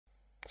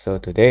So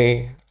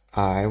today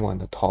I want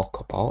to talk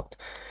about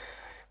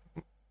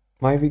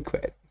my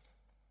regret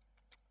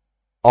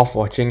of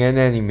watching an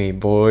anime,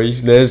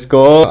 boys. Let's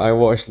go! I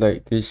watched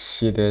like this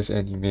shit ass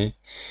anime,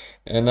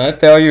 and I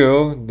tell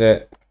you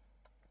that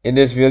it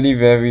is really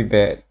very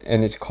bad,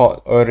 and it's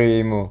called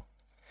oreimo.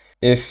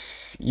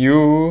 If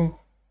you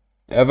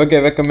ever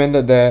get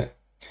recommended that,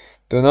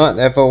 do not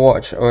ever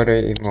watch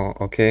oreimo,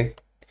 okay?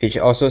 It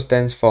also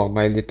stands for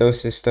my little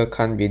sister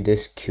can't be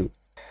this cute.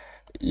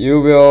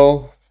 You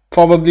will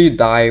probably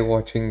die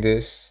watching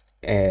this,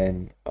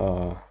 and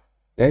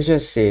let's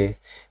just say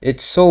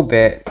it's so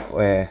bad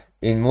where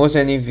in most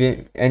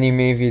anime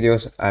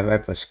videos I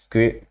write a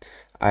script,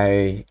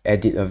 I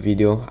edit a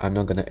video. I'm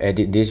not gonna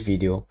edit this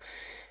video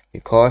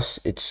because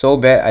it's so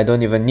bad. I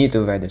don't even need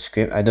to write the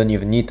script, I don't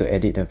even need to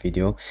edit the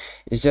video.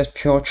 It's just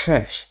pure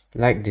trash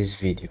like this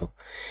video.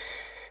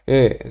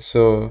 Yeah,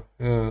 so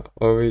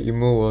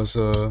oreimo was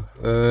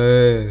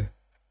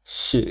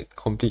shit,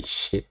 complete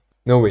shit.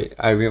 No wait,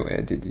 I will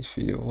edit this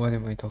video. What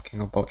am I talking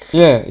about?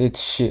 Yeah,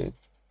 it's shit.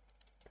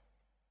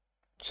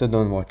 So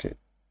don't watch it.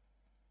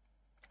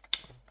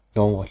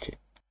 Don't watch it.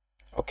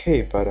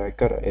 Okay, but I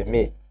gotta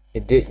admit,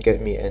 it did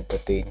get me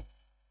entertained.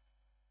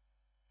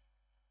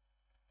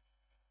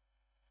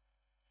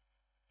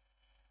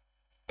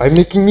 By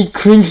making me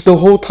cringe the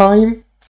whole time?